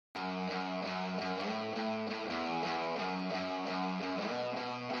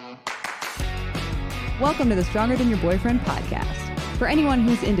Welcome to the Stronger Than Your Boyfriend podcast. For anyone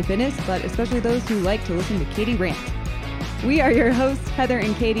who's into fitness, but especially those who like to listen to Katie rant. We are your hosts, Heather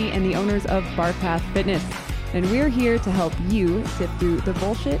and Katie, and the owners of Barpath Fitness. And we're here to help you sift through the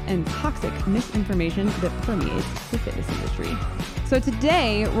bullshit and toxic misinformation that permeates the fitness industry. So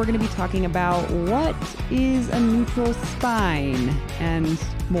today, we're going to be talking about what is a neutral spine and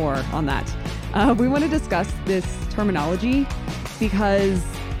more on that. We want to discuss this terminology because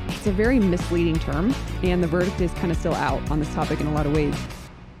it's a very misleading term, and the verdict is kind of still out on this topic in a lot of ways.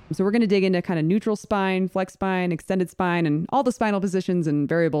 So we're going to dig into kind of neutral spine, flex spine, extended spine, and all the spinal positions and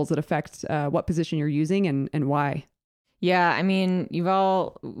variables that affect what position you're using and why. Yeah, I mean, we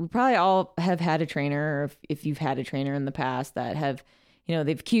probably all have had a trainer, or if you've had a trainer in the past that have,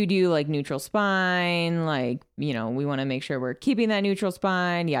 they've cued you like neutral spine, like, we want to make sure we're keeping that neutral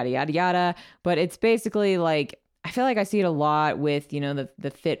spine, yada, yada, yada. But it's basically like, I feel like I see it a lot with,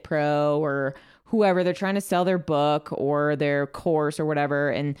 the Fit Pro or whoever. They're trying to sell their book or their course or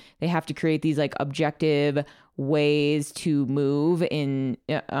whatever, and they have to create these like objective ways to move in,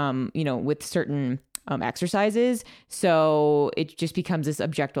 with certain exercises. So it just becomes this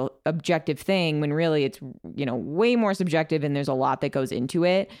objective thing when really it's, way more subjective, and there's a lot that goes into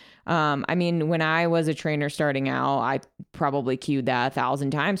it. I mean, when I was a trainer starting out, I probably cued that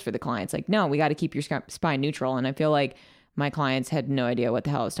 1,000 times for the clients. Like, no, we got to keep your spine neutral. And I feel like my clients had no idea what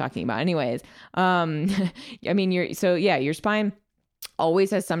the hell I was talking about. Anyways, I mean, your spine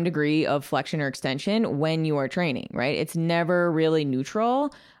always has some degree of flexion or extension when you are training, right? It's never really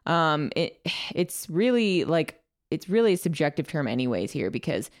neutral. It's really a subjective term anyways here,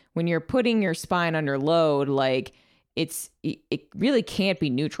 because when you're putting your spine under load, like it really can't be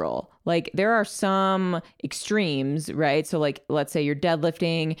neutral. Like there are some extremes, right? So like, let's say you're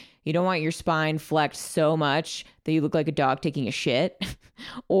deadlifting, you don't want your spine flexed so much that you look like a dog taking a shit.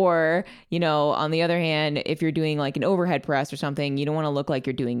 Or, on the other hand, if you're doing like an overhead press or something, you don't want to look like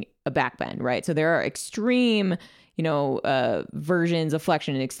you're doing a back bend, right? So there are extreme versions of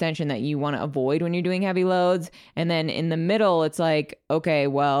flexion and extension that you want to avoid when you're doing heavy loads. And then in the middle, it's like, okay,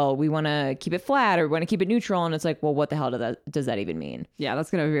 well, we want to keep it flat or we want to keep it neutral. And it's like, well, what the hell does that even mean? Yeah,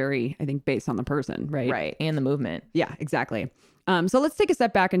 that's going to vary, I think, based on the person, right? Right. And the movement. Yeah, exactly. So let's take a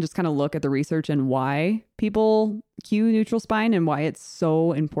step back and just kind of look at the research and why people cue neutral spine and why it's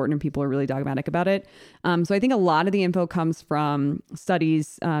so important and people are really dogmatic about it. So I think a lot of the info comes from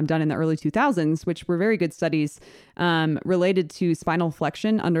studies done in the early 2000s, which were very good studies related to spinal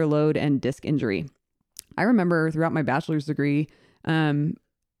flexion under load and disc injury. I remember throughout my bachelor's degree and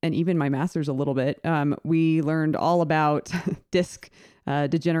even my master's a little bit, we learned all about disc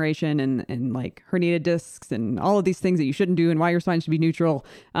degeneration and like herniated discs and all of these things that you shouldn't do and why your spine should be neutral.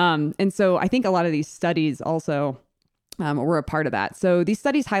 And so I think a lot of these studies also were a part of that. So these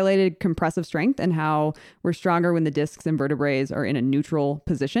studies highlighted compressive strength and how we're stronger when the discs and vertebrae are in a neutral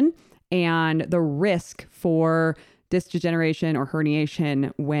position, and the risk for disc degeneration or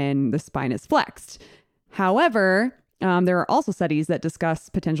herniation when the spine is flexed. However, there are also studies that discuss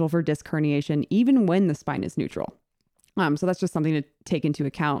potential for disc herniation even when the spine is neutral. So that's just something to take into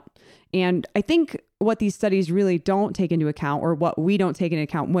account. And I think what these studies really don't take into account, or what we don't take into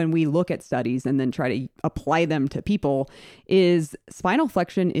account when we look at studies and then try to apply them to people, is spinal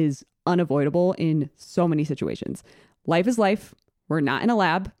flexion is unavoidable in so many situations. Life is life. We're not in a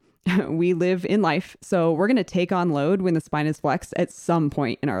lab. We live in life. So we're going to take on load when the spine is flexed at some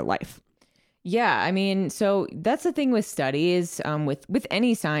point in our life. Yeah, I mean, so that's the thing with studies, with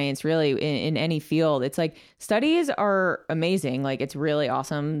any science really in any field. It's like studies are amazing. Like it's really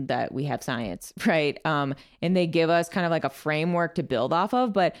awesome that we have science, right? And they give us kind of like a framework to build off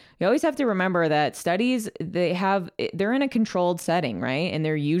of. But you always have to remember that studies, they're in a controlled setting, right? And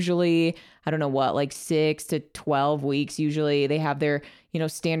they're usually, I don't know what, like 6 to 12 weeks. Usually they have their,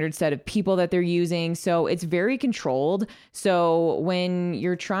 standard set of people that they're using. So it's very controlled. So when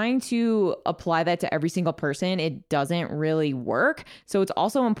you're trying to apply that to every single person, it doesn't really work. So it's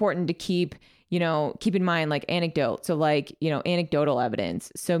also important to keep in mind like anecdote. So like, anecdotal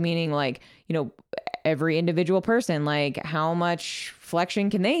evidence. So meaning like, every individual person, like how much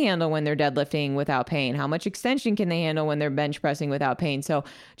flexion can they handle when they're deadlifting without pain? How much extension can they handle when they're bench pressing without pain? So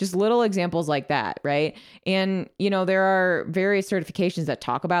just little examples like that, right? And, there are various certifications that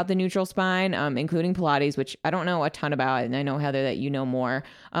talk about the neutral spine, including Pilates, which I don't know a ton about. And I know, Heather, that you know more.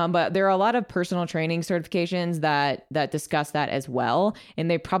 But there are a lot of personal training certifications that discuss that as well. And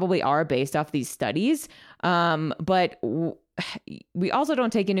they probably are based off these studies. But we also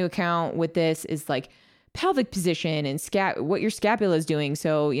don't take into account with this is like pelvic position and what your scapula is doing.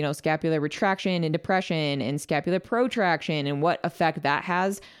 So, scapular retraction and depression and scapular protraction and what effect that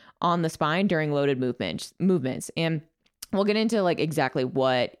has on the spine during loaded movements. And we'll get into like exactly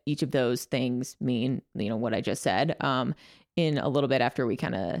what each of those things mean, what I just said, in a little bit after we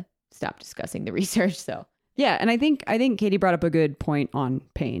kind of stop discussing the research. So yeah. And I think Katie brought up a good point on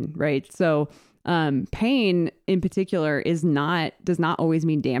pain, right? So pain in particular does not always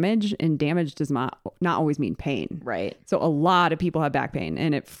mean damage, and damage does not always mean pain. Right. So a lot of people have back pain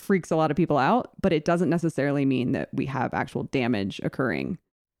and it freaks a lot of people out, but it doesn't necessarily mean that we have actual damage occurring.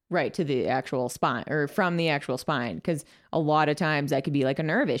 Right, to the actual spine or from the actual spine. Because a lot of times that could be like a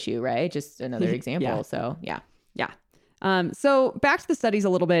nerve issue, right? Just another example. Yeah. So yeah. So back to the studies a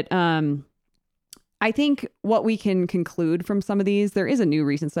little bit. I think what we can conclude from some of these, there is a new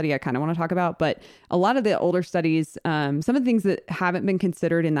recent study I kind of want to talk about, but a lot of the older studies, some of the things that haven't been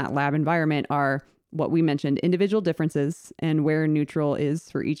considered in that lab environment are what we mentioned, individual differences and where neutral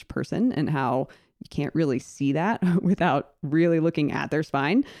is for each person, and how you can't really see that without really looking at their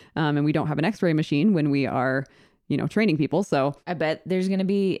spine. And we don't have an x-ray machine when we are, training people. So I bet there's going to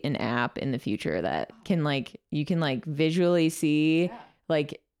be an app in the future that can you can visually see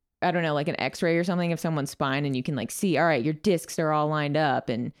I don't know, like an x-ray or something of someone's spine, and you can see, all right, your discs are all lined up,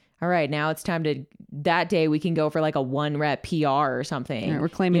 and all right, now it's time that day we can go for like a 1 rep PR or something. Yeah, we're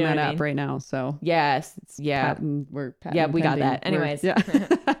claiming that app right now. So yes. Yeah. We're we got that. Anyways. Yeah.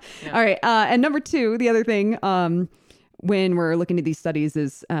 All right. And number 2, the other thing, when we're looking at these studies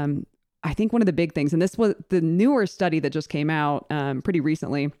is, I think one of the big things, and this was the newer study that just came out pretty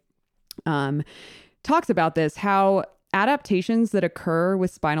recently, talks about this, how adaptations that occur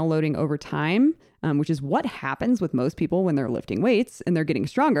with spinal loading over time, which is what happens with most people when they're lifting weights and they're getting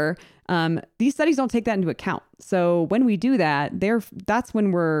stronger. These studies don't take that into account. So when we do that, that's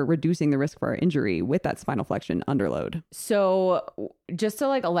when we're reducing the risk for our injury with that spinal flexion underload. So just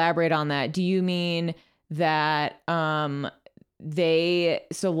to elaborate on that, do you mean that so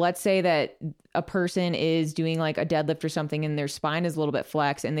let's say that a person is doing like a deadlift or something and their spine is a little bit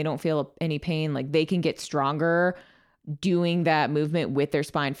flexed and they don't feel any pain, like they can get stronger doing that movement with their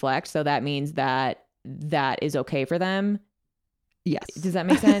spine flexed. So that means that is okay for them. Yes. Does that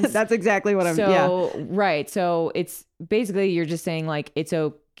make sense? That's exactly what Right. So it's basically, you're just saying it's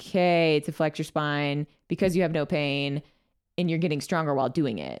okay to flex your spine because you have no pain and you're getting stronger while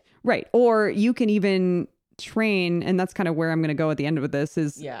doing it. Right. Or you can even train, and that's kind of where I'm going to go at the end of this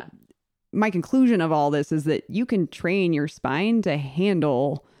is, my conclusion of all this is that you can train your spine to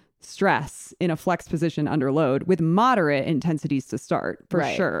handle stress in a flex position under load with moderate intensities to start, for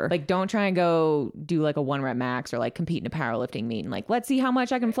sure. Don't try and go do a 1 rep max or compete in a powerlifting meet and let's see how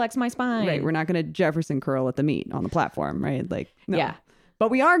much I can flex my spine. Right. We're not going to Jefferson curl at the meet on the platform, right? No. Yeah. But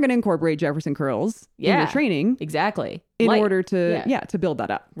we are going to incorporate Jefferson curls in your training. Exactly. In order to, to build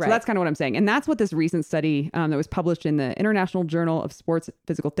that up. Right. So that's kind of what I'm saying. And that's what this recent study that was published in the International Journal of Sports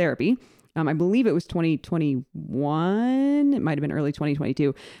Physical Therapy, I believe it was 2021. It might have been early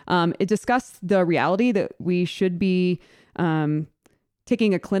 2022. It discussed the reality that we should be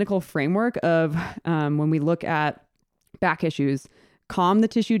taking a clinical framework of when we look at back issues, calm the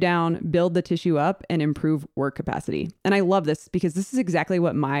tissue down, build the tissue up, and improve work capacity. And I love this because this is exactly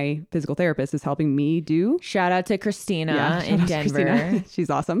what my physical therapist is helping me do. Shout out to Christina in Denver. Christina. She's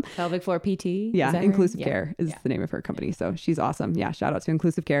awesome. Pelvic Floor PT. Yeah, Inclusive Care is the name of her company. So she's awesome. Yeah, shout out to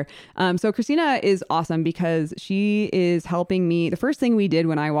Inclusive Care. So Christina is awesome because she is helping me. The first thing we did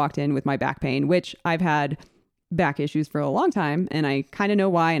when I walked in with my back pain, which I've had back issues for a long time, and I kind of know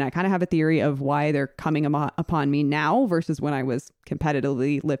why, and I kind of have a theory of why they're coming upon me now versus when I was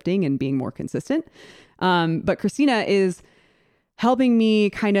competitively lifting and being more consistent. But Christina is helping me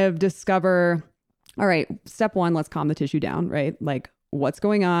kind of discover, all right, step 1, let's calm the tissue down, right? What's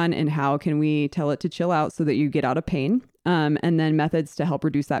going on and how can we tell it to chill out so that you get out of pain? And then methods to help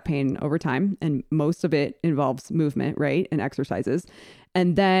reduce that pain over time. And most of it involves movement, right? And exercises.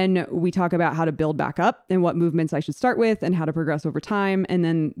 And then we talk about how to build back up and what movements I should start with and how to progress over time. And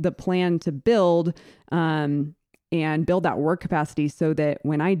then the plan to build and build that work capacity so that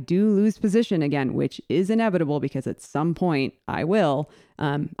when I do lose position again, which is inevitable because at some point I will,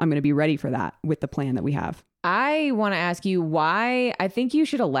 I'm going to be ready for that with the plan that we have. I want to ask you why. I think you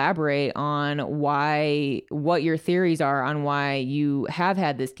should elaborate on what your theories are on why you have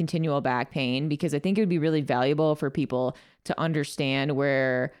had this continual back pain, because I think it would be really valuable for people to understand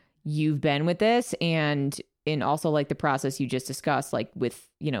where you've been with this and also the process you just discussed, with,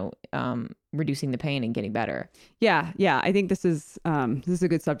 reducing the pain and getting better. Yeah. I think this is a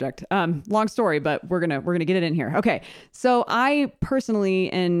good subject. Long story, but we're going to get it in here. Okay. So I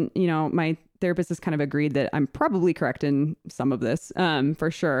personally, and my therapist has kind of agreed that I'm probably correct in some of this, for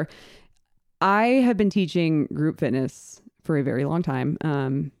sure. I have been teaching group fitness for a very long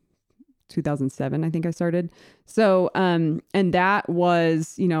time, 2007, I think I started. So, and that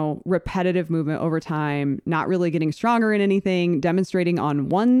was, repetitive movement over time, not really getting stronger in anything, demonstrating on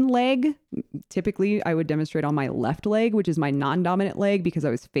one leg. Typically, I would demonstrate on my left leg, which is my non-dominant leg because I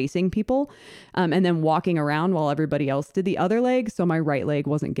was facing people, and then walking around while everybody else did the other leg. So my right leg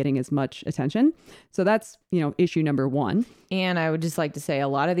wasn't getting as much attention. So that's, issue number one. And I would just like to say a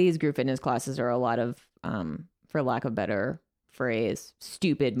lot of these group fitness classes are a lot of, for lack of better phrase,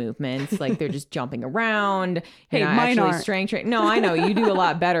 stupid movements. Like they're just jumping around. Hey, not mine actually aren't. strength training. No, I know you do a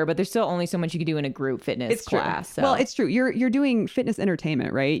lot better, but there's still only so much you can do in a group fitness class. So. Well, it's true. You're doing fitness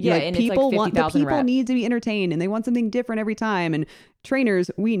entertainment, right? Yeah, like, and people it's like want the 50,000 people reps. need to be entertained, and they want something different every time. And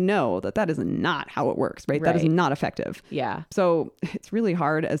trainers, we know that is not how it works, right? That is Right. not effective. Yeah. So it's really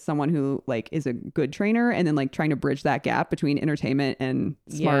hard as someone who like is a good trainer and then like trying to bridge that gap between entertainment and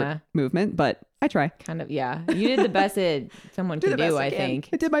smart Yeah. movement. But I try. Kind of. Yeah. You did the best that someone Do can the best do, I I can. think.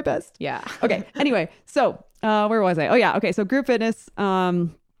 I did my best. Yeah. Okay. Anyway, so where was I? Oh yeah. Okay. So group fitness.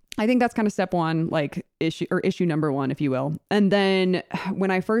 I think that's kind of step one, like issue number one, if you will. And then when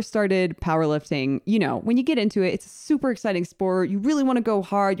I first started powerlifting, when you get into it, it's a super exciting sport. You really want to go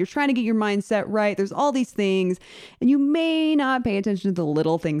hard. You're trying to get your mindset right. There's all these things, and you may not pay attention to the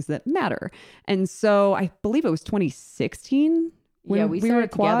little things that matter. And so I believe it was 2016 when yeah, we were started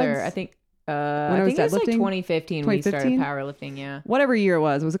at quads. together. I think I was it was like deadlifting? 2015 we started 2015? powerlifting, yeah. Whatever year it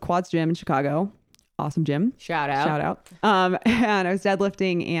was a quads gym in Chicago. Awesome gym. Shout out. Shout out. And I was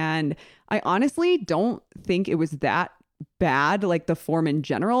deadlifting, and I honestly don't think it was that bad, like the form in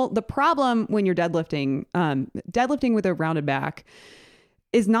general. The problem when you're deadlifting with a rounded back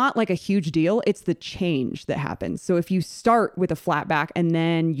is not like a huge deal. It's the change that happens. So if you start with a flat back and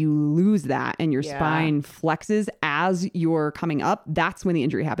then you lose that and your Yeah. spine flexes as you're coming up, that's when the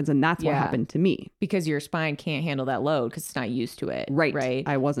injury happens. And that's what Yeah. happened to me. Because your spine can't handle that load because it's not used to it. Right. Right.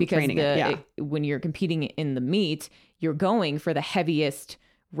 I wasn't because training it. Yeah. When you're competing in the meet, you're going for the heaviest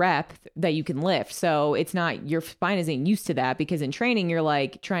rep that you can lift. So it's not, your spine isn't used to that because in training, you're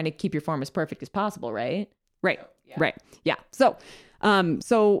like trying to keep your form as perfect as possible. Right. Right. Right. Yeah. So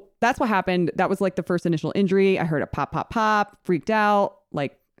that's what happened. That was like the first initial injury. I heard a pop, pop, pop, freaked out,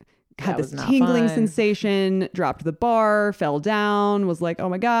 like had That this was not tingling fun. sensation, dropped the bar, fell down, was like, oh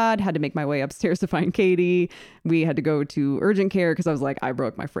my God, had to make my way upstairs to find Katie. We had to go to urgent care because I was like, I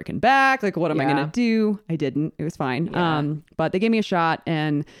broke my freaking back. Like, what am I Yeah. going to do? I didn't. It was fine. Yeah. But they gave me a shot,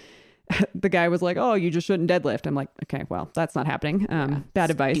 and the guy was like, oh, you just shouldn't deadlift. I'm like, okay, well, that's not happening.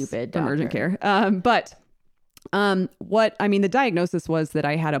 Bad advice stupid from urgent doctor. care. The diagnosis was that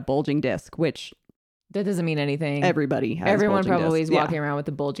I had a bulging disc, which That doesn't mean anything. everybody has. Everyone bulging probably discs. is walking around with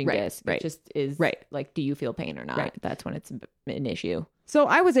a bulging Right, disc. right, It just is right. like, do you feel pain or not? Right. That's when it's an issue. So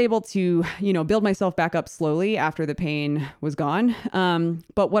I was able to, build myself back up slowly after the pain was gone.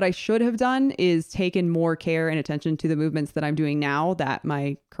 But what I should have done is taken more care and attention to the movements that I'm doing now that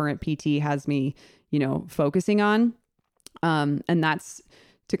my current PT has me, focusing on. And that's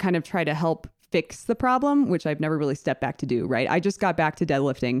to kind of try to help fix the problem, which I've never really stepped back to do, right? I just got back to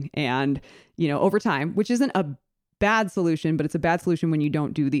deadlifting and, over time, which isn't a bad solution, but it's a bad solution when you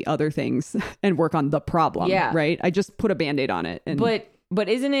don't do the other things and work on the problem, Yeah. right? I just put a Band-Aid on it. And But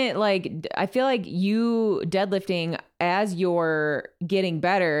isn't it like, I feel like you deadlifting as you're getting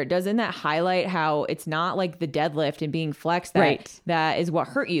better, doesn't that highlight how it's not like the deadlift and being flexed that is what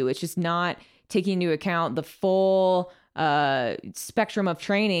hurt you? It's just not taking into account the full spectrum of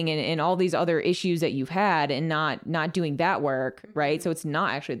training and all these other issues that you've had and not doing that work, right? So it's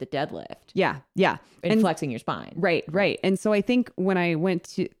not actually the deadlift yeah. and flexing your spine. Right. And so I think when I went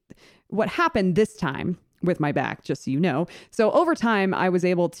to what happened this time with my back, just so you know, so over time I was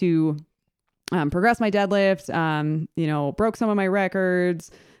able to progress my deadlift, broke some of my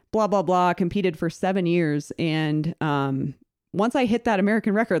records, blah, blah, blah, competed for 7 years. And once I hit that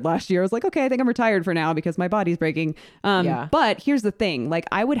American record last year, I was like, okay, I think I'm retired for now because my body's breaking. But here's the thing, like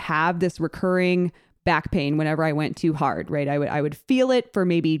I would have this recurring back pain whenever I went too hard, right? I would feel it for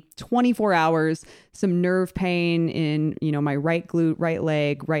maybe 24 hours, some nerve pain in, my right glute, right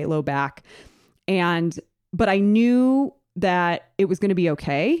leg, right low back. But I knew that it was going to be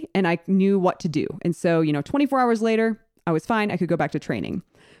okay. And I knew what to do. And so, 24 hours later, I was fine. I could go back to training.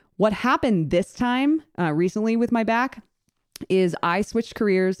 What happened this time recently with my back is I switched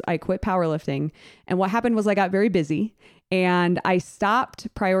careers. I quit powerlifting. And what happened was I got very busy and I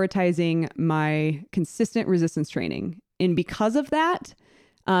stopped prioritizing my consistent resistance training. And because of that,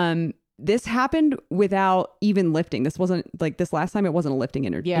 this happened without even lifting. This wasn't like this last time. It wasn't a lifting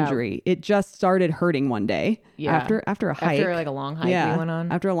injury. It just started hurting one day after a hike. After like a long hike we went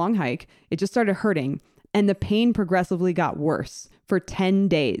on. After a long hike, it just started hurting. And the pain progressively got worse for 10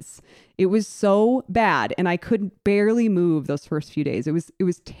 days. It was so bad. And I could barely move those first few days. It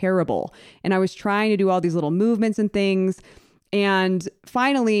was terrible. And I was trying to do all these little movements and things. And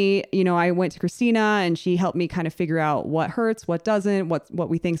finally, I went to Christina and she helped me kind of figure out what hurts, what doesn't, what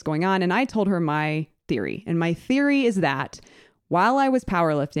we think's going on. And I told her my theory. And my theory is that while I was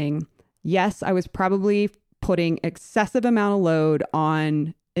powerlifting, yes, I was probably putting excessive amount of load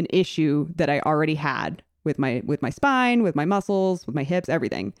on an issue that I already had with my spine, with my muscles, with my hips,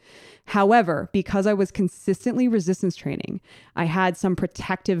 everything. However, because I was consistently resistance training, I had some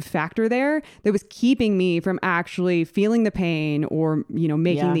protective factor there that was keeping me from actually feeling the pain or,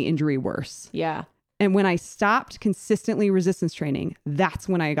 making the injury worse. Yeah. And when I stopped consistently resistance training, that's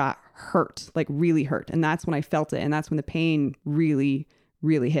when I got hurt, like really hurt. And that's when I felt it. And that's when the pain really,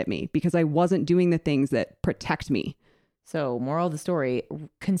 really hit me because I wasn't doing the things that protect me. So moral of the story,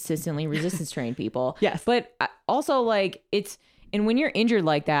 consistently resistance train people. Yes. But also and when you're injured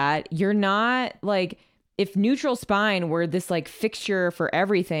like that, you're not like, if neutral spine were this like fixture for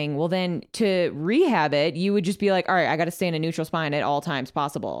everything, well then to rehab it, you would just be like, all right, I got to stay in a neutral spine at all times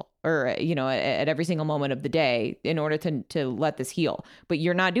possible, or, at every single moment of the day in order to let this heal. But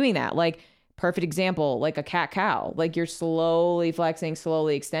you're not doing that. Like, perfect example, like a cat cow, like you're slowly flexing,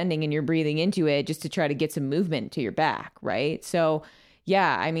 slowly extending, and you're breathing into it just to try to get some movement to your back. Right. So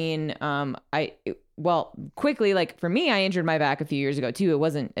yeah, I mean, quickly, like for me, I injured my back a few years ago too. It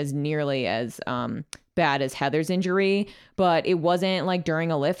wasn't as nearly as bad as Heather's injury, but it wasn't like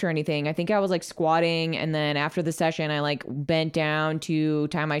during a lift or anything. I think I was like squatting, and then after the session, I like bent down to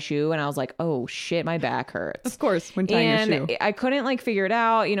tie my shoe, and I was like, oh shit, my back hurts. Of course, when tying your shoe. I couldn't like figure it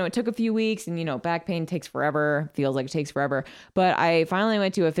out. It took a few weeks, and back pain takes forever, feels like it takes forever. But I finally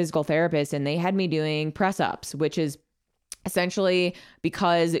went to a physical therapist, and they had me doing press ups, which is essentially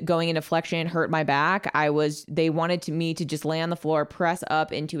because going into flexion hurt my back. They wanted me to just lay on the floor, press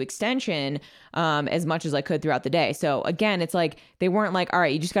up into extension as much as I could throughout the day. So again, it's like they weren't like, all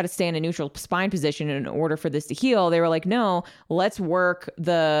right, you just got to stay in a neutral spine position in order for this to heal. They were like, no, let's work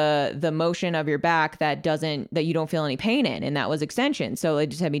the motion of your back that you don't feel any pain in, and that was extension. So they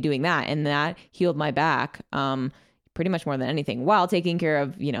just had me doing that, and that healed my back pretty much more than anything, while taking care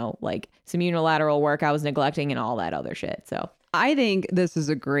of, like some unilateral work I was neglecting and all that other shit. So I think this is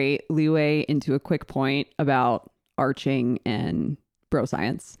a great leeway into a quick point about arching and bro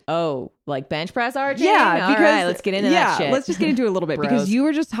science. Oh, like bench press arching? Yeah. All right, let's get into that shit. Let's just get into it a little bit because you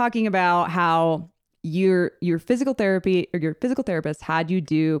were just talking about how your physical therapy or your physical therapist had you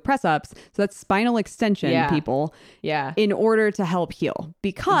do press ups. So that's spinal extension, people. Yeah. In order to help heal,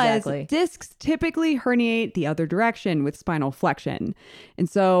 because discs typically herniate the other direction with spinal flexion. And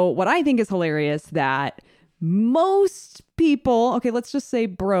so what I think is hilarious that most people, okay, let's just say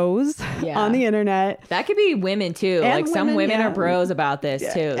bros on the internet. That could be women too. And like some women are bros about this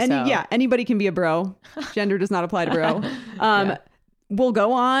too. And anybody can be a bro. Gender does not apply to bro. We'll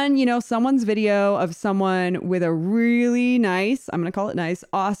go on, someone's video of someone with a really nice, I'm going to call it nice,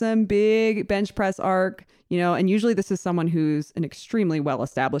 awesome, big bench press arc, and usually this is someone who's an extremely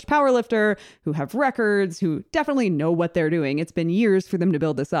well-established powerlifter, who have records, who definitely know what they're doing. It's been years for them to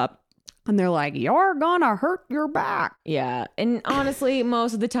build this up. And they're like, you're gonna hurt your back. Yeah. And honestly,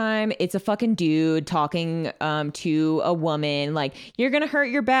 most of the time, it's a fucking dude talking to a woman. Like, you're gonna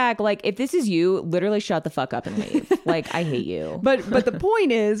hurt your back. Like, if this is you, literally shut the fuck up and leave. Like, I hate you. But the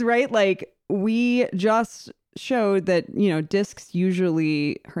point is, right? Like, we just showed that, discs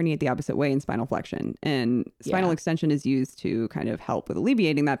usually herniate the opposite way in spinal flexion, and spinal extension is used to kind of help with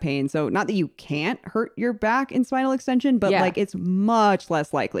alleviating that pain. So not that you can't hurt your back in spinal extension, but like it's much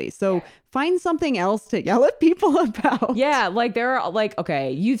less likely. So find something else to yell at people about. Yeah. Like there are like,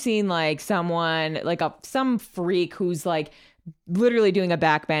 okay, you've seen like someone like some freak who's like literally doing a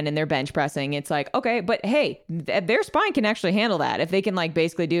back bend and they're bench pressing. It's like, okay, but hey, their spine can actually handle that. If they can like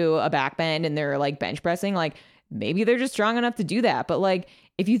basically do a back bend and they're like bench pressing, like maybe they're just strong enough to do that. But like,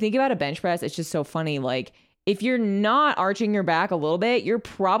 if you think about a bench press, it's just so funny. Like, if you're not arching your back a little bit, you're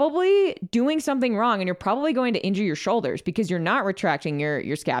probably doing something wrong, and you're probably going to injure your shoulders because you're not retracting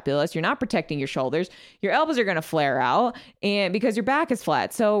your scapulus. You're not protecting your shoulders. Your elbows are going to flare out, and because your back is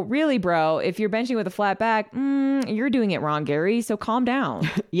flat. So really, bro, if you're benching with a flat back, you're doing it wrong, Gary. So calm down.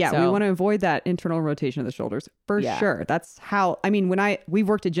 We want to avoid that internal rotation of the shoulders for sure. That's how, I mean, we've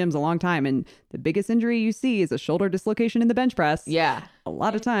worked at gyms a long time, and the biggest injury you see is a shoulder dislocation in the bench press. Yeah. A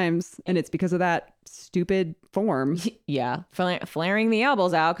lot of times. And it's because of that stupid form. Yeah. Flaring the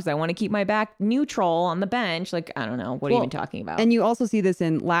elbows out because I want to keep my back neutral on the bench. Like, I don't know. What are you even talking about? And you also see this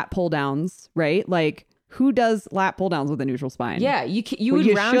in lat pull downs, right? Like, who does lat pull downs with a neutral spine? Yeah. You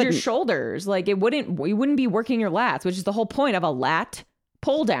would round your shoulders. Like, you wouldn't be working your lats, which is the whole point of a lat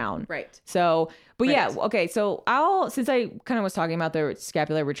pull down. Right. So, but Right. yeah, okay. So since I kind of was talking about the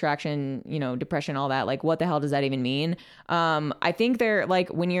scapular retraction, depression, all that, like what the hell does that even mean? I think they're like,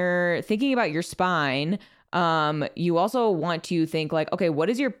 when you're thinking about your spine, you also want to think like, okay, what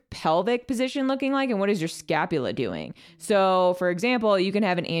is your pelvic position looking like and what is your scapula doing? So for example, you can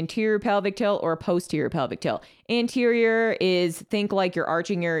have an anterior pelvic tilt or a posterior pelvic tilt. Anterior is, think like you're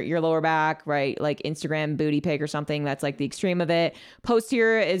arching your lower back, right? Like Instagram booty pic or something. That's like the extreme of it.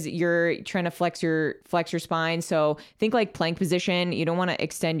 Posterior is you're trying to flex your spine. So think like plank position. You don't want to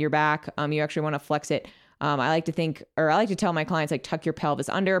extend your back. You actually want to flex it. I like to tell my clients, like, tuck your pelvis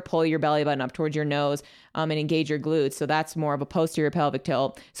under, pull your belly button up towards your nose, and engage your glutes. So that's more of a posterior pelvic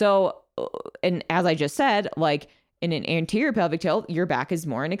tilt. So, and as I just said, like in an anterior pelvic tilt, your back is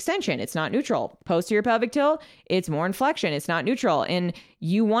more in extension. It's not neutral. Posterior pelvic tilt, it's more in flexion. It's not neutral. And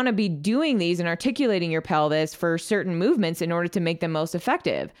you want to be doing these and articulating your pelvis for certain movements in order to make them most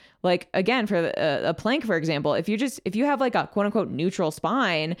effective. Like again, for a plank, for example, if you have like a quote unquote neutral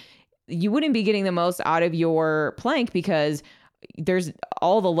spine, you wouldn't be getting the most out of your plank because most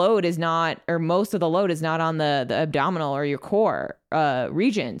of the load is not on the abdominal or your core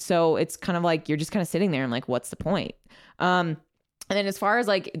region. So it's kind of like you're just kind of sitting there and like, what's the point? And then as far as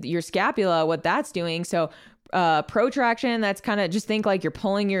like your scapula, what that's doing, so protraction, that's kind of, just think like you're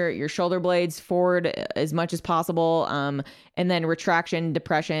pulling your shoulder blades forward as much as possible. And then retraction,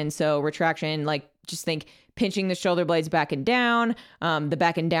 depression. So retraction, like just think pinching the shoulder blades back and down. The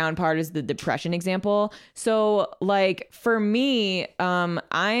back and down part is the depression example. So like for me,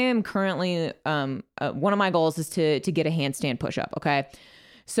 I am currently, one of my goals is to get a handstand push-up. Okay.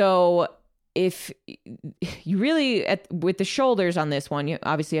 So if you really, with the shoulders on this one, you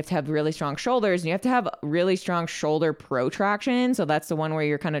obviously have to have really strong shoulders and you have to have really strong shoulder protraction. So that's the one where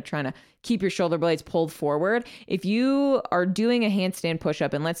you're kind of trying to keep your shoulder blades pulled forward. If you are doing a handstand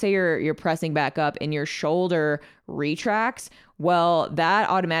push-up and let's say you're pressing back up and your shoulder retracts, well, that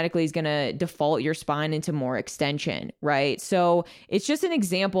automatically is going to default your spine into more extension, right? So it's just an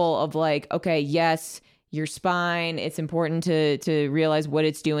example of like, okay, yes, your spine, it's important to realize what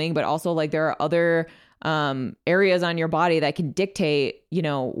it's doing, but also like there are other areas on your body that can dictate,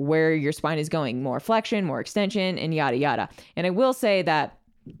 where your spine is going, more flexion, more extension, and yada, yada. And I will say that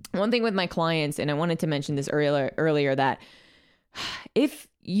one thing with my clients, and I wanted to mention this earlier, that if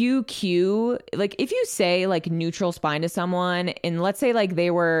you say like neutral spine to someone, and let's say like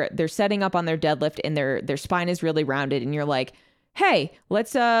they're setting up on their deadlift and their spine is really rounded, and you're like, hey,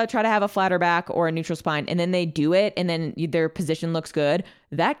 let's try to have a flatter back or a neutral spine. And then they do it and then their position looks good.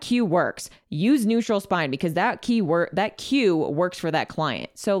 That cue works. Use neutral spine because that cue works for that client.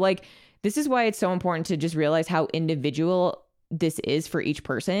 So like, this is why it's so important to just realize how individual this is for each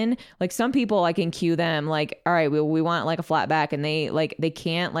person. Like some people, I can cue them like, all right, we want like a flat back, and they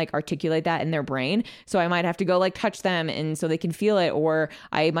can't like articulate that in their brain. So I might have to go like touch them and so they can feel it, or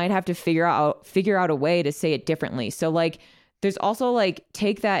I might have to figure out a way to say it differently. So like, there's also like,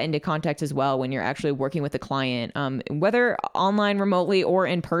 take that into context as well when you're actually working with a client, whether online, remotely, or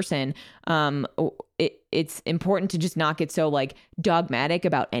in person. It's important to just not get so like dogmatic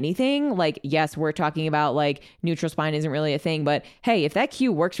about anything. Like, yes, we're talking about like neutral spine isn't really a thing, but hey, if that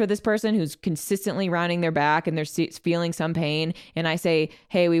cue works for this person who's consistently rounding their back and they're feeling some pain, and I say,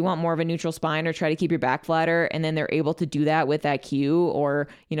 hey, we want more of a neutral spine or try to keep your back flatter, and then they're able to do that with that cue or,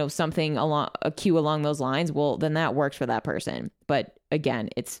 something a cue along those lines, well, then that works for that person. But again,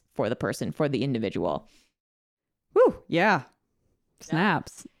 it's for the person, for the individual. Whew, yeah.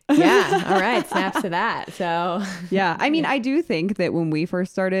 Snaps. Yeah. All right. Snaps to that. So yeah. I mean, I do think that when we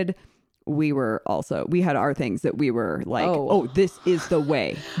first started, we had our things that we were like, oh this is the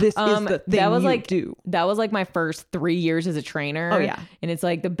way. This is the thing that was do. That was like my first 3 years as a trainer. Oh yeah. And it's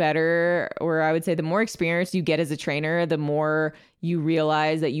like I would say the more experience you get as a trainer, the more you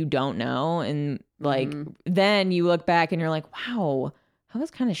realize that you don't know. And like, then you look back and you're like, wow, that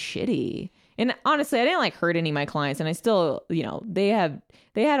was kind of shitty. And honestly, I didn't like hurt any of my clients, and I still, they had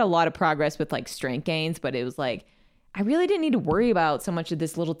a lot of progress with like strength gains, but it was like, I really didn't need to worry about so much of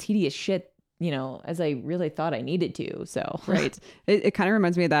this little tedious shit, as I really thought I needed to. So, right. It kind of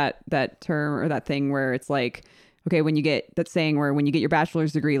reminds me of that term or that thing where it's like, okay, when you get that saying where when you get your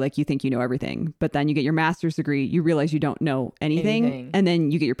bachelor's degree, like you think you know everything, but then you get your master's degree, you realize you don't know anything. And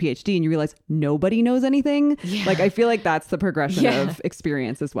then you get your PhD and you realize nobody knows anything. Yeah. Like, I feel like that's the progression of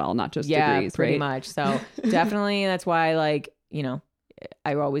experience as well, not just degrees, pretty right? much. So definitely that's why, like,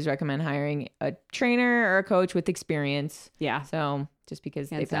 I always recommend hiring a trainer or a coach with experience. Yeah. So just because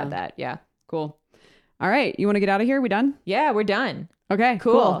they've had that. Yeah. Cool. All right. You want to get out of here? We done? Yeah, we're done. Okay,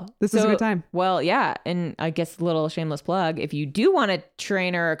 cool. This is a good time. Well, yeah. And I guess a little shameless plug. If you do want a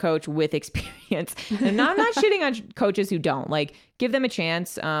trainer or a coach with experience, and I'm not shitting on coaches who don't, like, give them a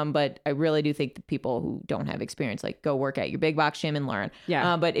chance. But I really do think the people who don't have experience, like, go work at your big box gym and learn.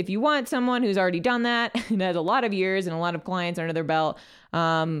 Yeah. But if you want someone who's already done that and has a lot of years and a lot of clients under their belt,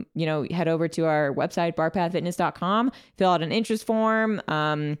 head over to our website, barpathfitness.com, fill out an interest form.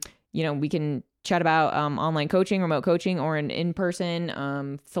 We can chat about online coaching, remote coaching, or an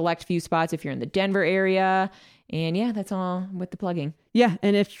in-person, select few spots if you're in the Denver area. And yeah, that's all with the plugging. Yeah.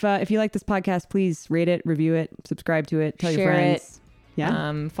 And if you like this podcast, please rate it, review it, subscribe to it, tell your friends.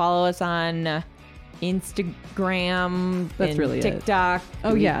 Yeah. Follow us on Instagram. That's really TikTok.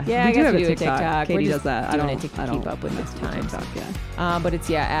 Oh yeah. Yeah, we I do have a do TikTok. Katie does that. I don't keep up with this time. TikTok, yeah. But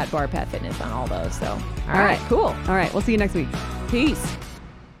it's at Barpath Fitness on all those. So all right, cool. All right. We'll see you next week. Peace.